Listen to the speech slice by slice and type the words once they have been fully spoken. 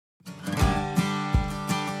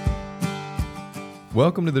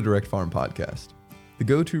Welcome to the Direct Farm Podcast, the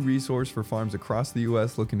go-to resource for farms across the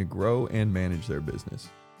U.S. looking to grow and manage their business.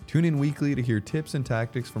 Tune in weekly to hear tips and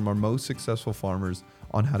tactics from our most successful farmers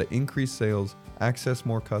on how to increase sales, access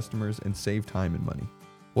more customers, and save time and money.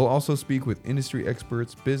 We'll also speak with industry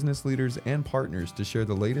experts, business leaders, and partners to share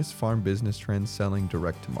the latest farm business trends selling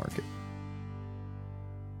direct to market.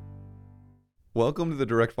 Welcome to the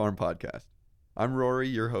Direct Farm Podcast. I'm Rory,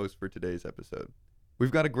 your host for today's episode. We've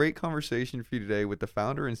got a great conversation for you today with the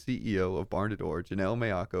founder and CEO of Barn2Door, Janelle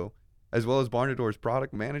Mayako, as well as Barn2Door's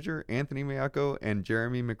product manager, Anthony Mayako, and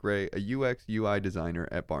Jeremy McRae, a UX UI designer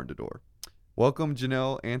at Barn2Door. Welcome,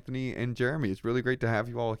 Janelle, Anthony, and Jeremy. It's really great to have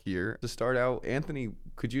you all here. To start out, Anthony,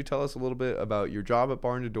 could you tell us a little bit about your job at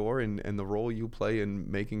Barn2Door and the role you play in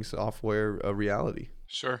making software a reality?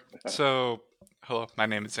 Sure. So, hello, my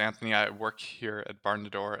name is Anthony. I work here at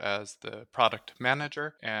Barn2Door as the product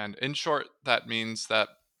manager. And in short, that means that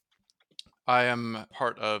I am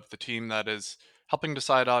part of the team that is helping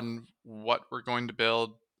decide on what we're going to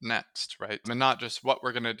build next, right? And not just what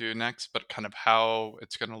we're going to do next, but kind of how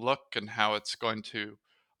it's going to look and how it's going to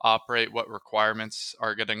operate, what requirements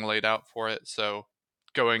are getting laid out for it. So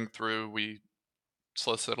going through, we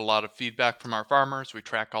solicit a lot of feedback from our farmers. We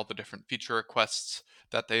track all the different feature requests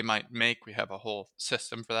that they might make. We have a whole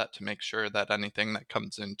system for that to make sure that anything that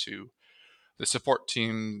comes into the support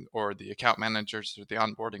team or the account managers or the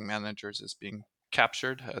onboarding managers is being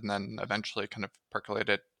captured and then eventually kind of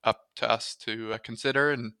percolated up to us to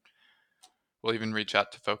consider. And we'll even reach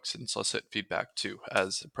out to folks and solicit feedback too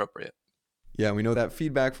as appropriate. Yeah, we know that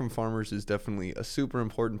feedback from farmers is definitely a super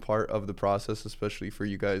important part of the process, especially for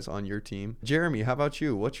you guys on your team. Jeremy, how about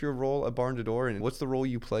you? What's your role at Barn2Door, and what's the role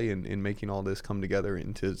you play in making all this come together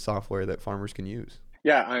into software that farmers can use?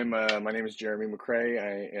 Yeah, my name is Jeremy McRae.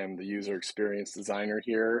 I am the user experience designer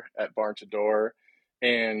here at Barn2Door.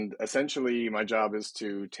 And essentially, my job is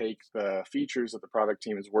to take the features that the product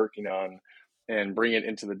team is working on and bring it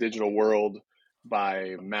into the digital world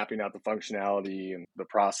by mapping out the functionality and the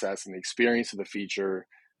process and the experience of the feature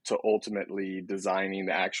to ultimately designing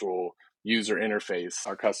the actual user interface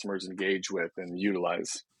our customers engage with and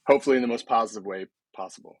utilize, hopefully in the most positive way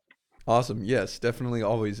possible. Awesome. Yes, definitely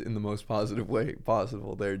always in the most positive way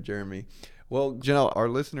possible there, Jeremy. Well, Janelle, our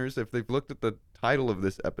listeners, if they've looked at the title of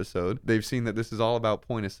this episode, they've seen that this is all about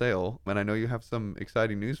point of sale, and I know you have some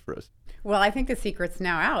exciting news for us. Well, I think the secret's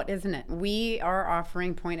now out, isn't it? We are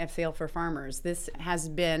offering point of sale for farmers. This has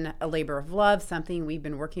been a labor of love, something we've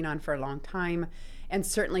been working on for a long time, and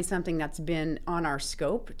certainly something that's been on our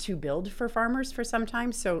scope to build for farmers for some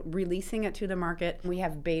time. So releasing it to the market, we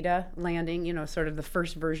have beta landing, sort of the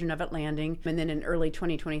first version of it landing. And then in early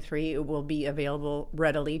 2023, it will be available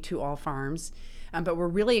readily to all farms. But we're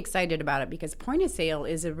really excited about it because point of sale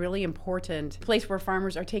is a really important place where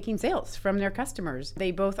farmers are taking sales from their customers.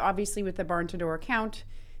 They both, obviously, with the Barn2Door account,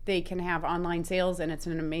 they can have online sales, and it's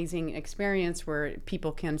an amazing experience where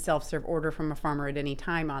people can self-serve order from a farmer at any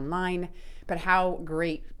time online. But how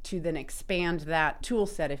great to then expand that tool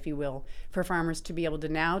set, if you will, for farmers to be able to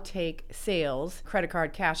now take sales, credit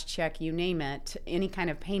card, cash, check, you name it, any kind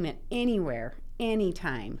of payment anywhere,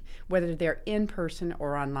 anytime, whether they're in person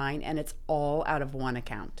or online, and it's all out of one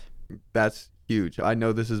account. That's huge. I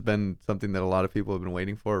know this has been something that a lot of people have been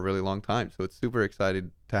waiting for a really long time, so it's super excited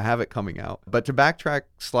to have it coming out. But to backtrack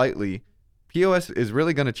slightly, POS is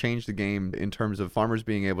really going to change the game in terms of farmers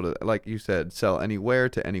being able to, like you said, sell anywhere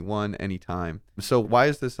to anyone, anytime. So why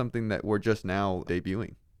is this something that we're just now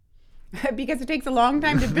debuting? Because it takes a long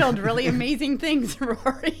time to build really amazing things,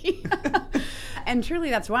 Rory. And truly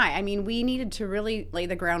that's why. I mean, we needed to really lay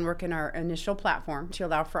the groundwork in our initial platform to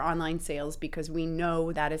allow for online sales because we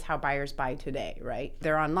know that is how buyers buy today, right?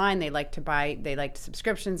 They're online, they like to buy, they like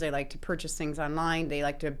subscriptions, they like to purchase things online, they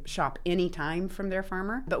like to shop anytime from their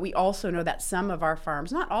farmer. But we also know that some of our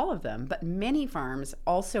farms, not all of them, but many farms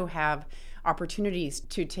also have opportunities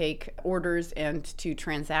to take orders and to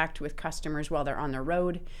transact with customers while they're on the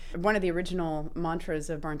road. One of the original mantras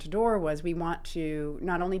of Barn2Door was we want to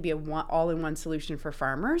not only be a all-in-one solution for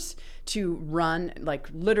farmers to run,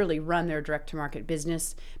 literally run their direct-to-market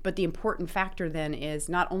business, but the important factor then is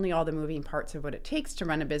not only all the moving parts of what it takes to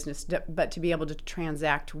run a business, but to be able to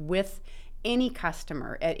transact with any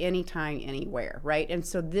customer at any time, anywhere, right? And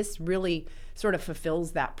so this really sort of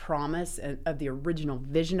fulfills that promise of the original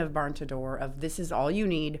vision of Barn2Door of this is all you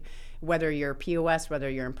need. whether you're POS, whether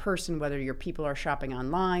you're in person, whether your people are shopping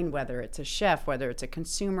online, whether it's a chef, whether it's a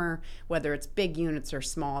consumer, whether it's big units or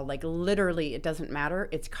small, like literally it doesn't matter,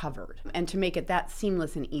 it's covered. And to make it that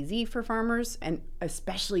seamless and easy for farmers, and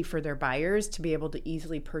especially for their buyers to be able to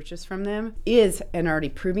easily purchase from them, is and already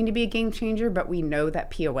proving to be a game changer, but we know that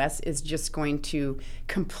POS is just going to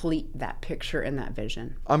complete that picture and that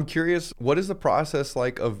vision. I'm curious, what is the process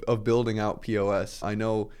like of building out POS? I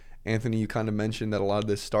know, Anthony, you kind of mentioned that a lot of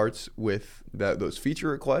this starts with those feature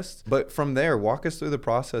requests, but from there, walk us through the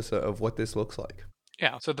process of what this looks like.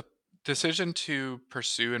 Yeah, so the decision to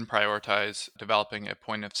pursue and prioritize developing a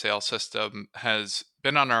point of sale system has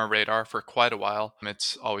been on our radar for quite a while.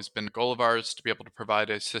 It's always been a goal of ours to be able to provide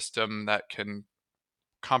a system that can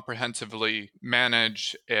comprehensively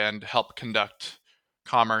manage and help conduct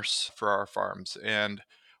commerce for our farms. And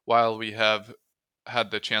while we have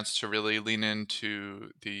had the chance to really lean into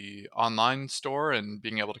the online store and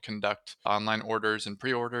being able to conduct online orders and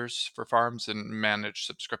pre-orders for farms and manage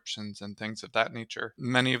subscriptions and things of that nature,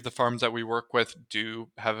 many of the farms that we work with do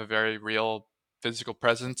have a very real physical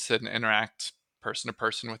presence and interact person to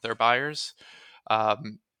person with their buyers,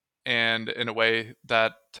 and in a way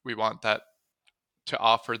that we want that to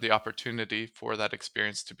offer the opportunity for that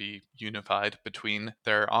experience to be unified between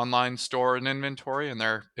their online store and inventory and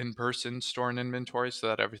their in-person store and inventory, so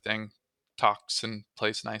that everything talks and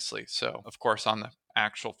plays nicely. So, of course, on the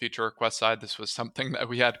actual feature request side, this was something that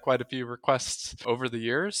we had quite a few requests over the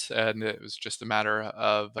years, and it was just a matter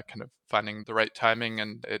of kind of finding the right timing,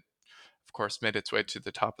 and it, of course, made its way to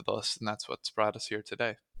the top of the list, and that's what's brought us here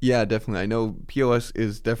today. Yeah, definitely. I know POS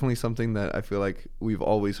is definitely something that I feel like we've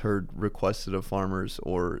always heard requested of farmers,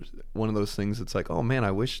 or one of those things that's like, oh man, I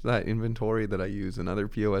wish that inventory that I use another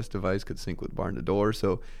POS device could sync with Barn2Door.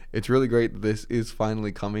 So it's really great that this is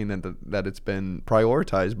finally coming and that it's been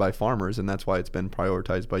prioritized by farmers, and that's why it's been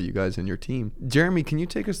prioritized by you guys and your team. Jeremy, can you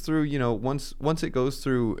take us through, once it goes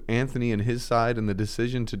through Anthony and his side and the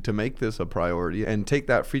decision to make this a priority and take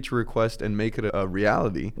that feature request and make it a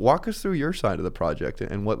reality, walk us through your side of the project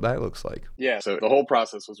and what that looks like. Yeah, so the whole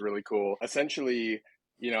process was really cool. Essentially,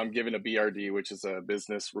 I'm given a BRD, which is a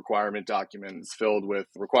business requirement document. It's filled with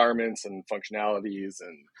requirements and functionalities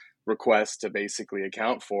and requests to basically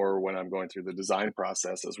account for when I'm going through the design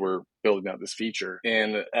process as we're building out this feature.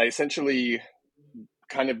 And I essentially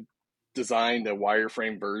kind of designed a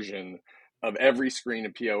wireframe version of every screen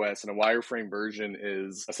of POS, and a wireframe version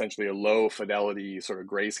is essentially a low fidelity sort of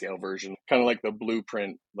grayscale version, kind of like the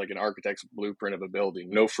blueprint, like an architect's blueprint of a building.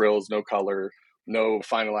 No frills, no color, no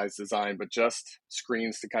finalized design, but just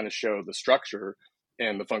screens to kind of show the structure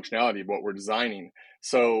and the functionality of what we're designing.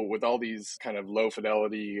 So with all these kind of low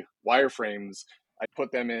fidelity wireframes, I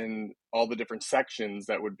put them in all the different sections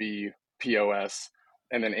that would be POS.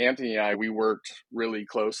 And then Anthony and I, we worked really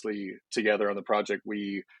closely together on the project.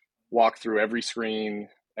 We walked through every screen,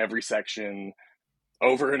 every section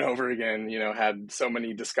over and over again, had so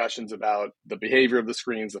many discussions about the behavior of the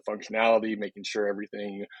screens, the functionality, making sure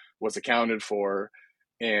everything was accounted for.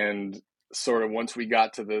 And sort of once we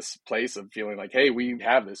got to this place of feeling like, hey, we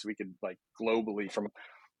have this, we could like globally from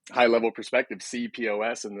a high level perspective see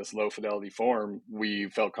POS in this low fidelity form, we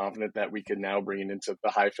felt confident that we could now bring it into the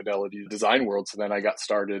high fidelity design world. So then I got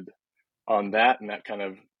started on that, and that kind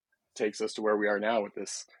of takes us to where we are now with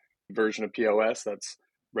this version of POS that's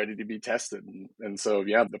ready to be tested. And so,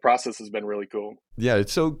 yeah, the process has been really cool. Yeah,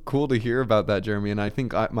 it's so cool to hear about that, Jeremy. And I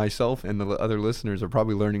think myself and the other listeners are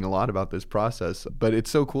probably learning a lot about this process. But it's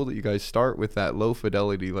so cool that you guys start with that low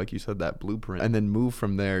fidelity, like you said, that blueprint, and then move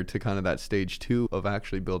from there to kind of that stage 2 of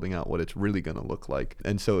actually building out what it's really going to look like.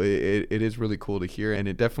 And so it is really cool to hear. And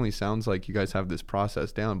it definitely sounds like you guys have this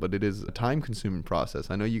process down, but it is a time-consuming process.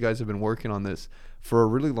 I know you guys have been working on this for a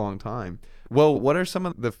really long time. Well, what are some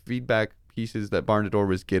of the feedback pieces that Barn2Door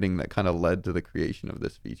was getting that kind of led to the creation of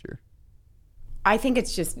this feature? I think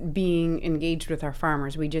it's just being engaged with our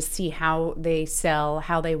farmers. We just see how they sell,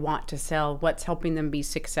 how they want to sell, what's helping them be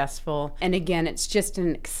successful. And again, it's just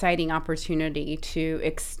an exciting opportunity to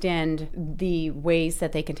extend the ways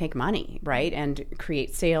that they can take money, right? And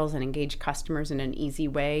create sales and engage customers in an easy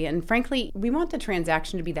way. And frankly, we want the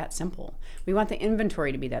transaction to be that simple. We want the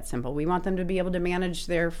inventory to be that simple. We want them to be able to manage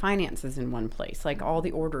their finances in one place, like all the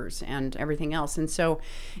orders and everything else. And so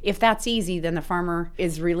if that's easy, then the farmer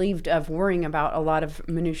is relieved of worrying about a lot of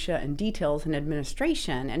minutia and details and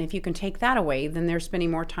administration. And if you can take that away, then they're spending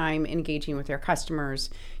more time engaging with their customers,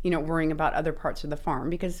 worrying about other parts of the farm,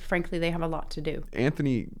 because frankly, they have a lot to do.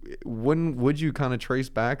 Anthony, when would you kind of trace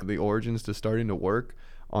back the origins to starting to work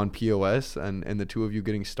on POS and the two of you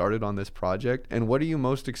getting started on this project? And what are you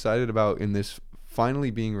most excited about in this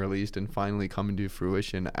finally being released and finally coming to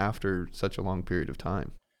fruition after such a long period of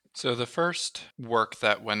time? So the first work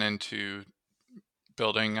that went into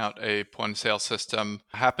building out a point of sale system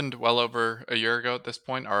happened well over a year ago at this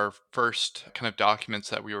point. Our first kind of documents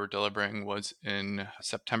that we were delivering was in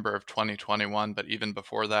September of 2021, but even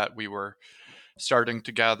before that, we were starting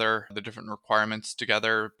to gather the different requirements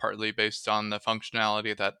together, partly based on the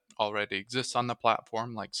functionality that already exists on the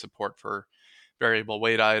platform, like support for variable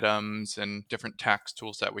weight items and different tax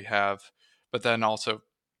tools that we have, but then also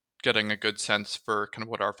getting a good sense for kind of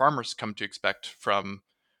what our farmers come to expect from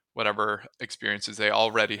whatever experiences they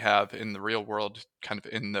already have in the real world, kind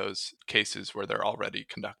of in those cases where they're already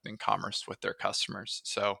conducting commerce with their customers.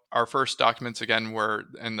 So our first documents, again, were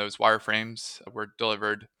in those wireframes, were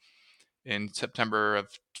delivered in September of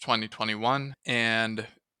 2021. And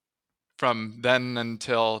from then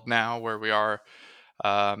until now, where we are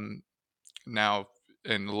now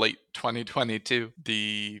in late 2022,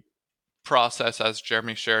 the process, as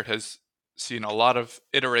Jeremy shared, has seen a lot of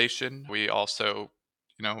iteration. We also,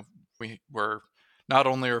 we were not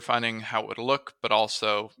only refining how it would look, but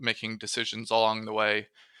also making decisions along the way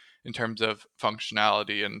in terms of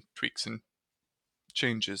functionality and tweaks and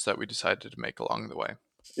changes that we decided to make along the way.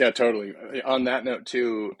 Yeah, totally. On that note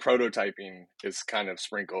too, prototyping is kind of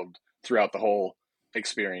sprinkled throughout the whole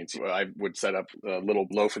experience. I would set up little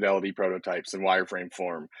low fidelity prototypes in wireframe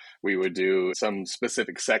form. We would do some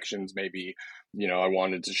specific sections. Maybe, I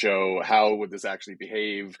wanted to show how would this actually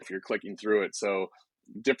behave if you're clicking through it. So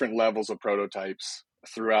different levels of prototypes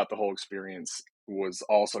throughout the whole experience was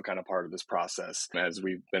also kind of part of this process as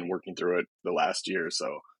we've been working through it the last year.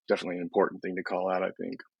 So definitely an important thing to call out, I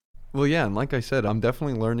think. Well, yeah, and like I said, I'm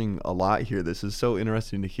definitely learning a lot here. This is so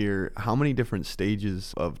interesting to hear how many different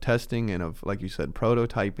stages of testing and of, like you said,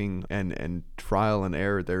 prototyping and trial and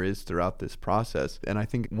error there is throughout this process. And I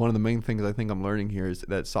think one of the main things I think I'm learning here is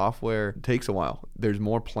that software takes a while. There's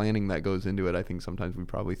more planning that goes into it. I think sometimes we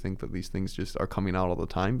probably think that these things just are coming out all the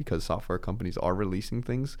time because software companies are releasing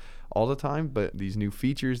things all the time, but these new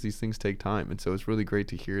features, these things take time. And so it's really great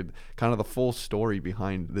to hear kind of the full story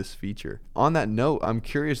behind this feature. On that note, I'm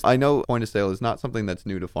curious, I know point of sale is not something that's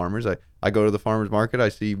new to farmers. I go to the farmers market, I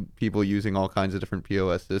see people using all kinds of different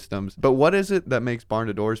POS systems, but what is it that makes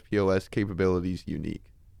Barn2Door's POS capabilities unique?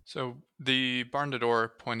 So the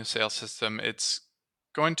Barn2Door point of sale system, it's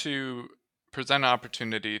going to present an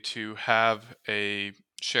opportunity to have a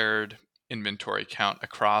shared inventory count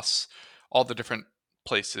across all the different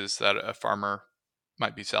places that a farmer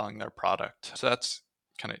might be selling their product. So that's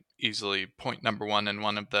kind of easily point number one, and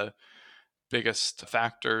one of the biggest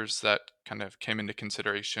factors that kind of came into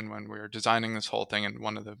consideration when we were designing this whole thing, and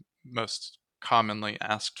one of the most commonly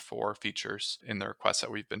asked for features in the requests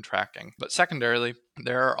that we've been tracking. But secondarily,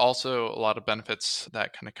 there are also a lot of benefits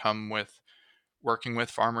that kind of come with working with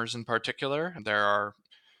farmers in particular. There are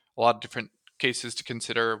a lot of different cases to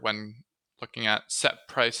consider when looking at set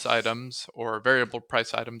price items or variable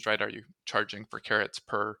price items, right? Are you charging for carrots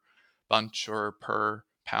per bunch or per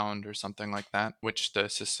pound or something like that, which the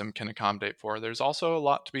system can accommodate for. There's also a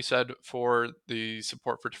lot to be said for the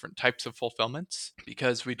support for different types of fulfillments,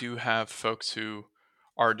 because we do have folks who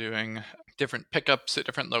are doing different pickups at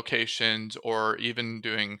different locations, or even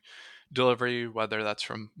doing delivery, whether that's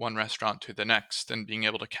from one restaurant to the next, and being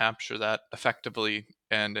able to capture that effectively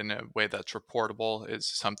and in a way that's reportable is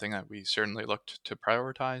something that we certainly looked to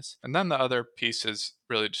prioritize. And then the other piece is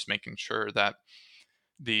really just making sure that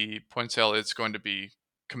the point of sale is going to be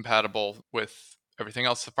compatible with everything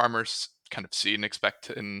else the farmers kind of see and expect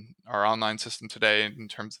in our online system today, in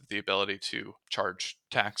terms of the ability to charge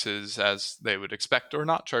taxes as they would expect, or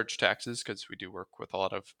not charge taxes, because we do work with a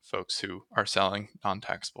lot of folks who are selling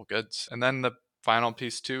non-taxable goods. And then the final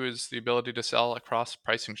piece too is the ability to sell across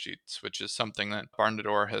pricing sheets, which is something that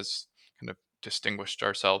Barn2Door has kind of distinguished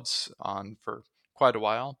ourselves on for quite a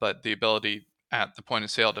while. But the ability at the point of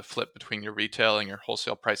sale to flip between your retail and your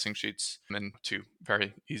wholesale pricing sheets in 2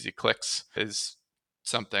 very easy clicks is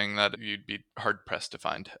something that you'd be hard pressed to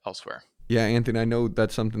find elsewhere. Yeah, Anthony, I know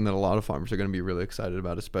that's something that a lot of farmers are going to be really excited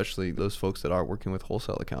about, especially those folks that are working with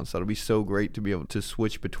wholesale accounts. That'll be so great to be able to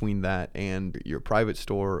switch between that and your private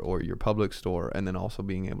store or your public store, and then also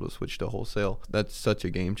being able to switch to wholesale. That's such a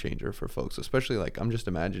game changer for folks, especially like I'm just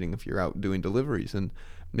imagining if you're out doing deliveries and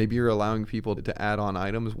maybe you're allowing people to add on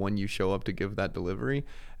items when you show up to give that delivery,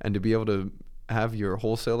 and to be able to have your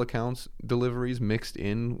wholesale accounts deliveries mixed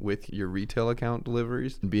in with your retail account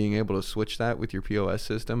deliveries, and being able to switch that with your POS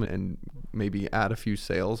system and maybe add a few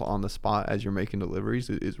sales on the spot as you're making deliveries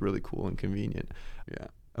is really cool and convenient. Yeah,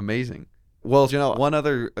 amazing. Well, one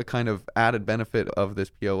other kind of added benefit of this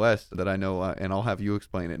POS that I know, and I'll have you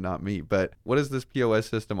explain it, not me, but what does this POS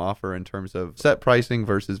system offer in terms of set pricing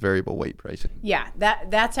versus variable weight pricing? Yeah,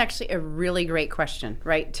 that's actually a really great question,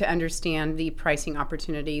 right? To understand the pricing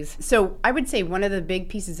opportunities. So I would say one of the big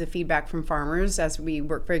pieces of feedback from farmers, as we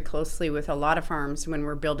work very closely with a lot of farms when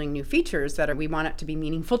we're building new features that we want it to be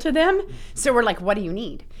meaningful to them. So we're like, what do you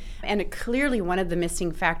need? And clearly one of the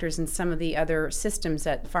missing factors in some of the other systems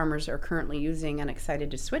that farmers are currently using and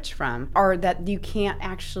excited to switch from are that you can't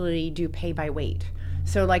actually do pay by weight.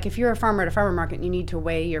 So like if you're a farmer at a farmer market and you need to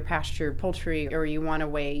weigh your pasture poultry, or you want to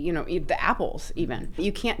weigh, the apples even,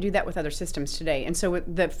 you can't do that with other systems today. And so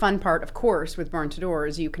the fun part, of course, with Barn2Door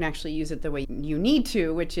is you can actually use it the way you need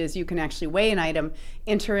to, which is you can actually weigh an item,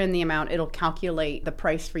 enter in the amount, it'll calculate the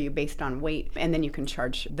price for you based on weight, and then you can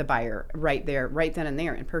charge the buyer right then and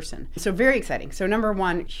there in person. So very exciting. So number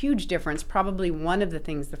one, huge difference, probably one of the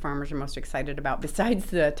things the farmers are most excited about besides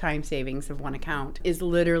the time savings of one account is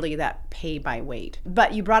literally that pay by weight.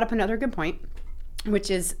 But you brought up another good point, which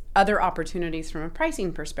is other opportunities from a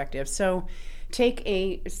pricing perspective. So take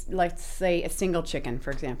let's say a single chicken, for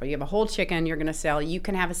example. You have a whole chicken you're going to sell. You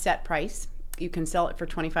can have a set price. You can sell it for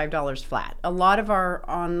 $25 flat. A lot of our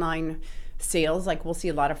online sales, like we'll see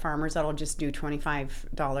a lot of farmers that'll just do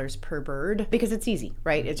 $25 per bird because it's easy,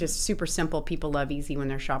 right? It's just super simple. People love easy when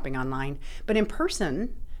they're shopping online. But in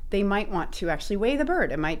person, they might want to actually weigh the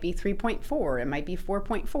bird. It might be 3.4, it might be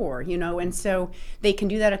 4.4, and so they can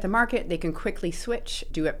do that at the market. They can quickly switch,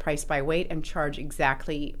 do it price by weight, and charge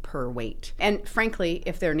exactly per weight. And frankly,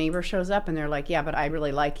 if their neighbor shows up and they're like, yeah, but I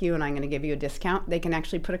really like you and I'm going to give you a discount, they can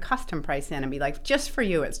actually put a custom price in and be like, just for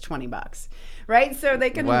you, it's $20, right? So they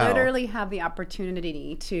can literally have the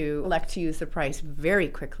opportunity to elect to use the price very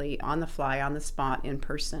quickly on the fly, on the spot, in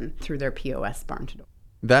person through their POS Barn2Door.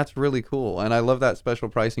 That's really cool. And I love that special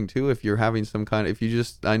pricing too. If you're having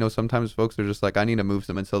I know sometimes folks are just like, I need to move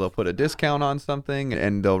some. And so they'll put a discount on something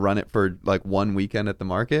and they'll run it for like one weekend at the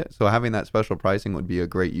market. So having that special pricing would be a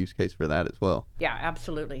great use case for that as well. Yeah,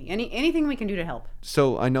 absolutely. Anything we can do to help.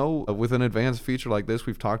 So I know with an advanced feature like this,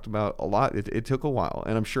 we've talked about a lot. It took a while,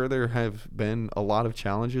 and I'm sure there have been a lot of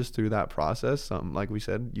challenges through that process. Like we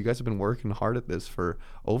said, you guys have been working hard at this for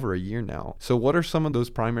over a year now. So what are some of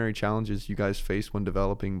those primary challenges you guys face when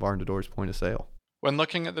developing Barn2Door's point of sale? When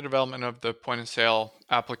looking at the development of the point of sale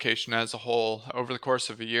application as a whole, over the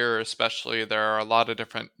course of a year especially, there are a lot of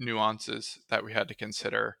different nuances that we had to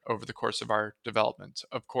consider over the course of our development.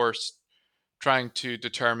 Of course, trying to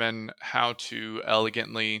determine how to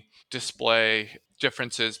elegantly display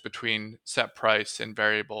differences between set price and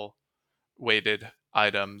variable weighted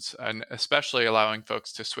items, and especially allowing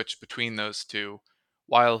folks to switch between those two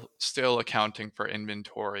while still accounting for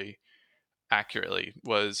inventory accurately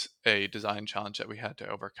was a design challenge that we had to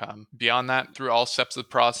overcome. Beyond that, through all steps of the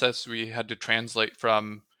process, we had to translate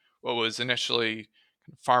from what was initially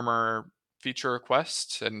farmer feature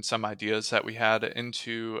requests and some ideas that we had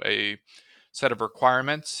into a set of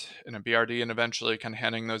requirements in a BRD, and eventually kind of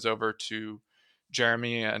handing those over to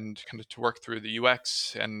Jeremy and kind of to work through the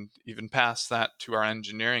UX and even past that to our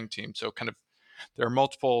engineering team. So kind of there are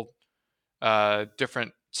multiple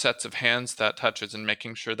different sets of hands that touches and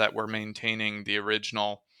making sure that we're maintaining the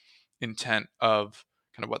original intent of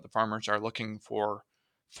kind of what the farmers are looking for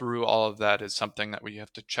through all of that is something that we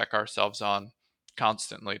have to check ourselves on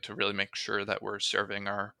constantly to really make sure that we're serving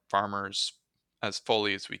our farmers as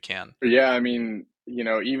fully as we can. Yeah, I mean,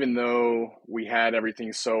 even though we had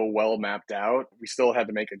everything so well mapped out, we still had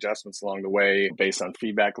to make adjustments along the way based on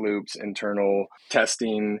feedback loops, internal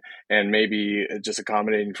testing, and maybe just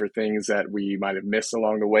accommodating for things that we might have missed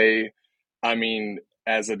along the way. I mean,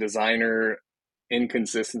 as a designer,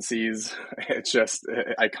 inconsistencies, it's just,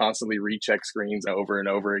 I constantly recheck screens over and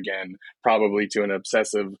over again, probably to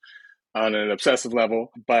on an obsessive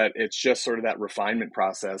level, but it's just sort of that refinement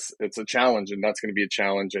process. It's a challenge, and that's going to be a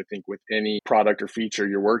challenge, I think, with any product or feature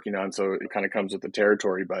you're working on. So it kind of comes with the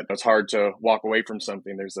territory, but it's hard to walk away from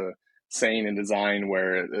something. There's a saying in design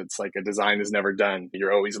where it's like a design is never done.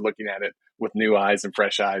 You're always looking at it with new eyes and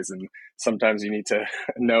fresh eyes. And sometimes you need to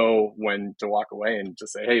know when to walk away and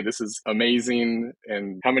just say, hey, this is amazing.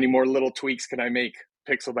 And how many more little tweaks can I make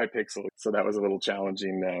pixel by pixel? So that was a little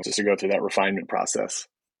challenging just to go through that refinement process.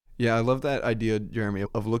 Yeah, I love that idea, Jeremy,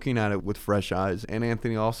 of looking at it with fresh eyes. And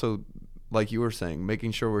Anthony, also, like you were saying,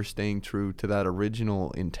 making sure we're staying true to that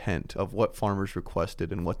original intent of what farmers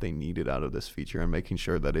requested and what they needed out of this feature, and making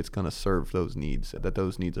sure that it's going to serve those needs, that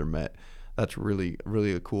those needs are met. That's really,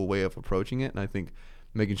 really a cool way of approaching it. And I think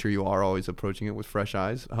making sure you are always approaching it with fresh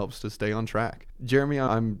eyes helps to stay on track. Jeremy,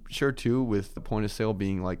 I'm sure too, with the point of sale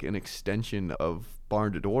being like an extension of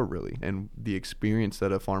Barn2Door really, and the experience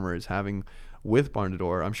that a farmer is having with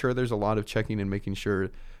Barn2Door, I'm sure there's a lot of checking and making sure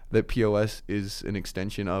that POS is an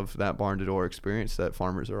extension of that Barn2Door experience that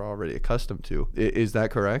farmers are already accustomed to. Is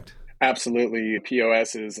that correct? Absolutely.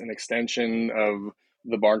 POS is an extension of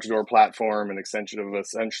the Barn2Door platform, an extension of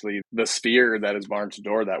essentially the sphere that is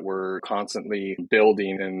Barn2Door that we're constantly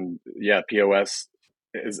building. And yeah, POS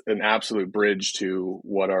is an absolute bridge to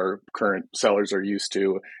what our current sellers are used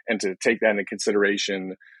to, and to take that into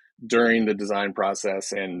consideration during the design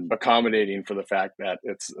process and accommodating for the fact that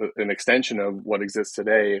it's an extension of what exists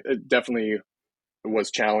today. It definitely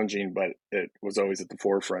was challenging, but it was always at the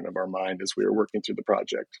forefront of our mind as we were working through the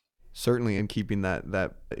project. Certainly, and keeping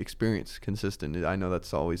that experience consistent. I know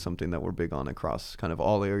that's always something that we're big on across kind of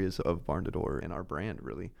all areas of Barn2Door and our brand,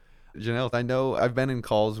 really. Janelle, I know I've been in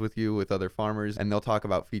calls with you with other farmers, and they'll talk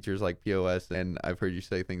about features like POS, and I've heard you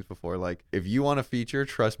say things before like, if you want a feature,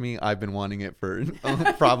 trust me, I've been wanting it for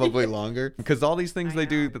probably longer, because all these things they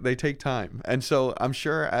do, they take time. And so I'm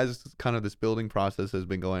sure as kind of this building process has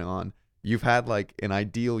been going on, you've had like an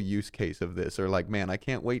ideal use case of this, or like, man, I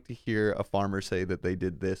can't wait to hear a farmer say that they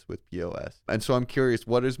did this with POS. And so I'm curious,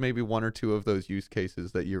 what is maybe one or two of those use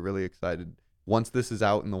cases that you're really excited once this is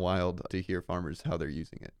out in the wild to hear farmers how they're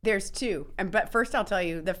using it? There's two. But first I'll tell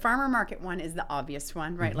you, the farmer market one is the obvious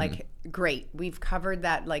one, right? Like, great. We've covered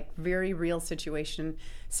that like very real situation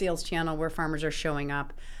sales channel where farmers are showing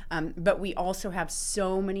up. But we also have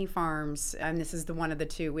so many farms, and this is the one of the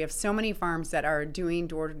two. We have so many farms that are doing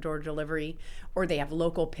door-to-door delivery, or they have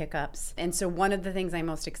local pickups. And so one of the things I'm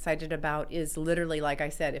most excited about is literally, like I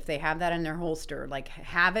said, if they have that in their holster, like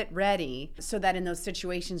have it ready so that in those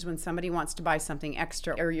situations when somebody wants to buy something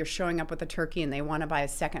extra, or you're showing up with a turkey and they want to buy a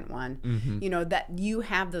second one, you know, that you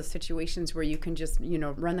have those situations where you can just, you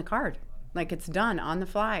know, run the card. Like, it's done on the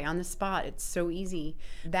fly, on the spot. It's so easy.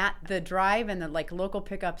 That the drive and the like local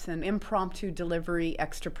pickups and impromptu delivery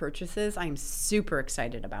extra purchases, I'm super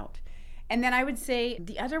excited about. And then I would say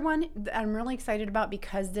the other one that I'm really excited about,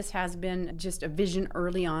 because this has been just a vision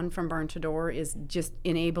early on from Barn2Door, is just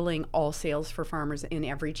enabling all sales for farmers in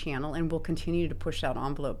every channel. And we'll continue to push that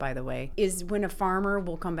envelope, by the way, is when a farmer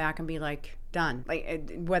will come back and be like, done. Like,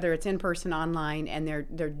 whether it's in person, online, and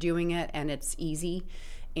they're doing it and it's easy,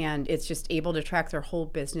 and it's just able to track their whole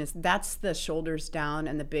business. That's the shoulders down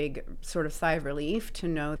and the big sort of sigh of relief to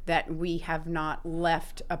know that we have not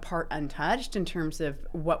left a part untouched in terms of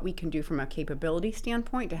what we can do from a capability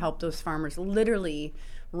standpoint to help those farmers literally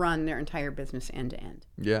run their entire business end to end.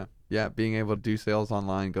 Yeah, being able to do sales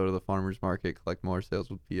online, go to the farmer's market, collect more sales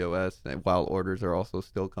with POS, and while orders are also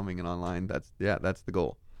still coming in online. That's the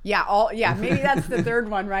goal. Yeah, maybe that's the third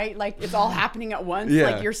one, right? Like, it's all happening at once. Yeah.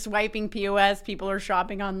 Like, you're swiping POS, people are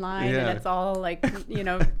shopping online, and it's all like, you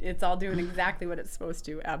know, it's all doing exactly what it's supposed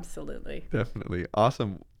to. Absolutely. Definitely.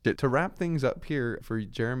 Awesome. To wrap things up here for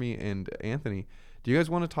Jeremy and Anthony, do you guys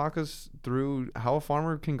want to talk us through how a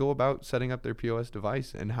farmer can go about setting up their POS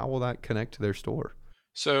device, and how will that connect to their store?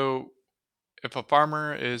 So if a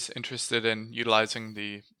farmer is interested in utilizing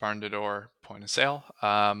the Barn2Door point of sale,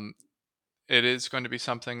 it is going to be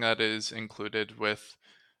something that is included with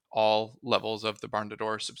all levels of the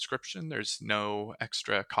Barn2Door subscription. There's no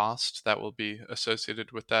extra cost that will be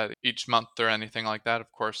associated with that each month or anything like that.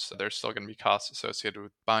 Of course, there's still going to be costs associated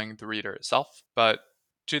with buying the reader itself. But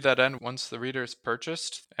to that end, once the reader is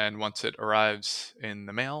purchased and once it arrives in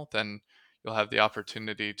the mail, then you'll have the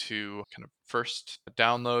opportunity to kind of first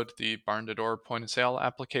download the Barn2Door point of sale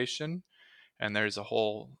application. And there's a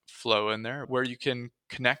whole flow in there where you can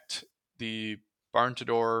connect the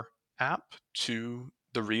Barn2Door app to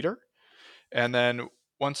the reader. And then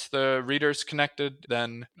once the reader's connected,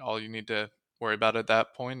 then all you need to worry about at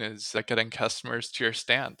that point is getting customers to your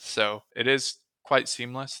stand. So it is quite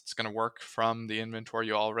seamless. It's going to work from the inventory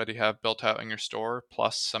you already have built out in your store,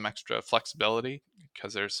 plus some extra flexibility,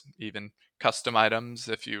 because there's even custom items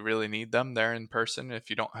if you really need them there in person.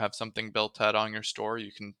 If you don't have something built out on your store,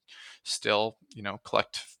 you can still,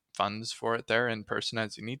 collect funds for it there in person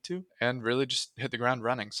as you need to, and really just hit the ground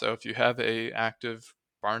running. So if you have a active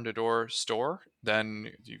Barn2Door store,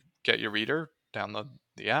 then you get your reader, download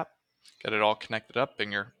the app, get it all connected up,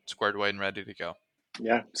 and you're squared away and ready to go.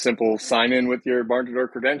 Yeah, simple sign in with your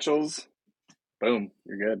Barn2Door credentials. Boom,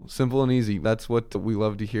 you're good. Simple and easy. That's what we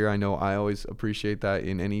love to hear. I know I always appreciate that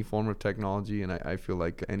in any form of technology, and I feel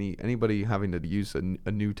like anybody having to use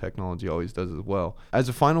a new technology always does as well. As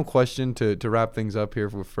a final question to wrap things up here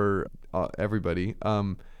for everybody,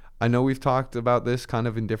 I know we've talked about this kind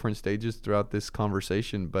of in different stages throughout this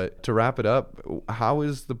conversation, but to wrap it up, how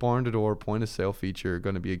is the Barn2Door point of sale feature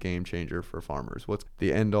going to be a game changer for farmers? What's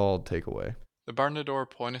the end all takeaway? The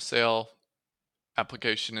Barn2Door point of sale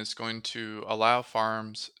application is going to allow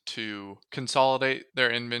farms to consolidate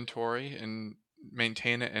their inventory and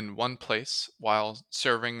maintain it in one place while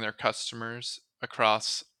serving their customers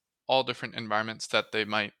across all different environments that they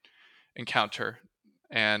might encounter,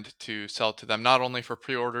 and to sell to them not only for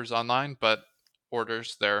pre-orders online but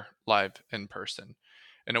orders there live in person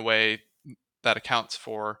in a way that accounts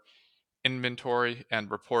for inventory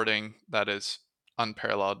and reporting that is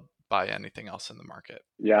unparalleled by anything else in the market.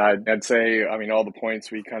 Yeah, I'd say, I mean, all the points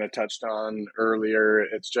we kind of touched on earlier,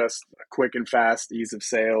 it's just a quick and fast ease of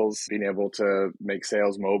sales, being able to make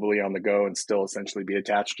sales mobily on the go and still essentially be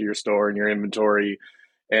attached to your store and your inventory.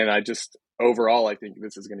 And overall, I think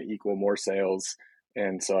this is going to equal more sales.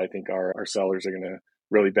 And so I think our sellers are going to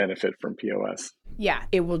really benefit from POS. Yeah,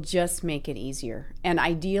 it will just make it easier. And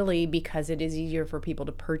ideally, because it is easier for people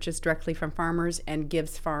to purchase directly from farmers and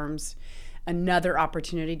gives farms another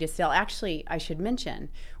opportunity to sell. Actually, I should mention,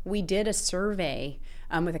 we did a survey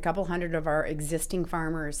with a couple hundred of our existing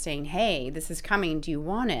farmers saying, hey, this is coming, do you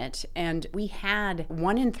want it? And we had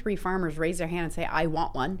 1 in 3 farmers raise their hand and say, I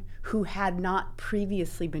want one, who had not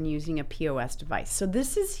previously been using a POS device. So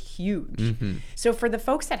this is huge. Mm-hmm. So for the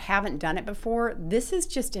folks that haven't done it before, this is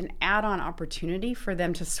just an add-on opportunity for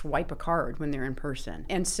them to swipe a card when they're in person.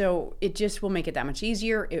 And so it just will make it that much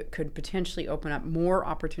easier. It could potentially open up more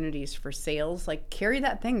opportunities for sales. Like, carry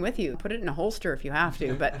that thing with you, put it in a holster if you have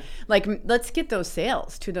to, but like, let's get those sales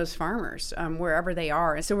to those farmers wherever they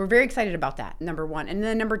are. And so we're very excited about that, number one. And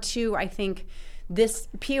then number two, I think this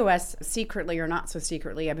POS, secretly or not so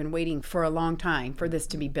secretly, I've been waiting for a long time for this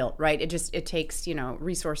to be built, right? It takes,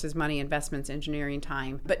 resources, money, investments, engineering,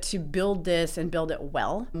 time. But to build this and build it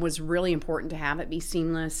well was really important, to have it be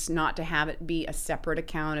seamless, not to have it be a separate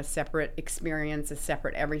account, a separate experience, a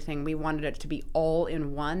separate everything. We wanted it to be all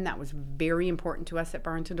in one. That was very important to us at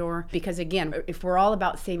Barn2Door, because again, if we're all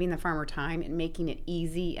about saving the farmer time and making it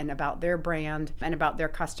easy and about their brand and about their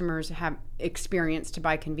customers have experience to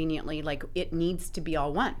buy conveniently, like, it needs to be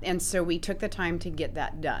all one. And so we took the time to get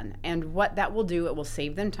that done. And what that will do, it will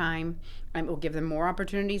save them time, and it will give them more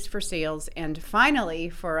opportunities for sales. And finally,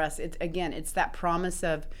 for us, it's that promise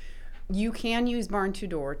of, you can use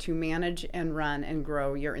Barn2Door to manage and run and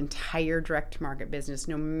grow your entire direct market business,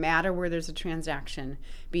 no matter where there's a transaction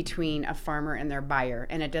between a farmer and their buyer.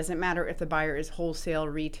 And it doesn't matter if the buyer is wholesale,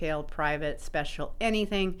 retail, private, special,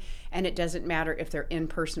 anything. And it doesn't matter if they're in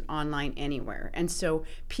person, online, anywhere. And so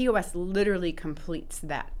POS literally completes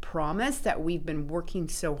that promise that we've been working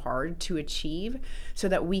so hard to achieve, so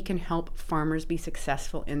that we can help farmers be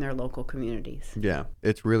successful in their local communities. Yeah,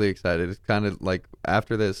 it's really excited. It's kind of like,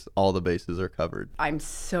 after this, all the bases are covered. I'm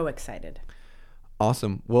so excited.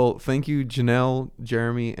 Awesome. Well, thank you, Janelle,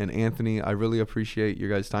 Jeremy, and Anthony. I really appreciate your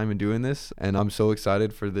guys' time in doing this. And I'm so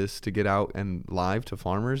excited for this to get out and live to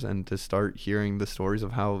farmers, and to start hearing the stories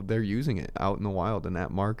of how they're using it out in the wild and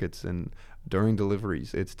at markets and during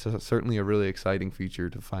deliveries. It's certainly a really exciting feature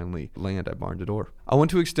to finally land at Barn2Door. I want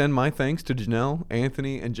to extend my thanks to Janelle,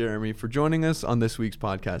 Anthony, and Jeremy for joining us on this week's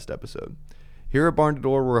podcast episode. Here at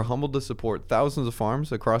Barn2Door, we're humbled to support thousands of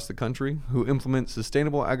farms across the country who implement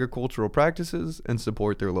sustainable agricultural practices and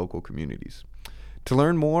support their local communities. To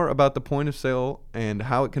learn more about the point of sale and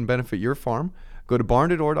how it can benefit your farm, go to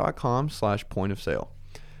barn2door.com/point of sale.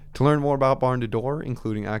 To learn more about Barn2Door,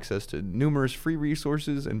 including access to numerous free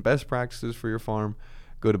resources and best practices for your farm,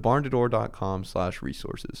 go to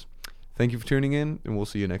barn2door.com/resources. Thank you for tuning in, and we'll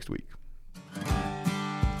see you next week.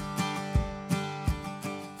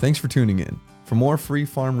 Thanks for tuning in. For more free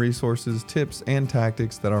farm resources, tips, and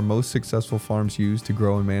tactics that our most successful farms use to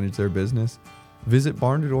grow and manage their business, visit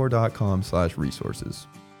barn2door.com/resources.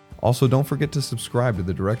 Also, don't forget to subscribe to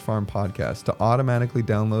the Direct Farm Podcast to automatically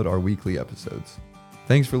download our weekly episodes.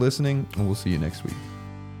 Thanks for listening, and we'll see you next week.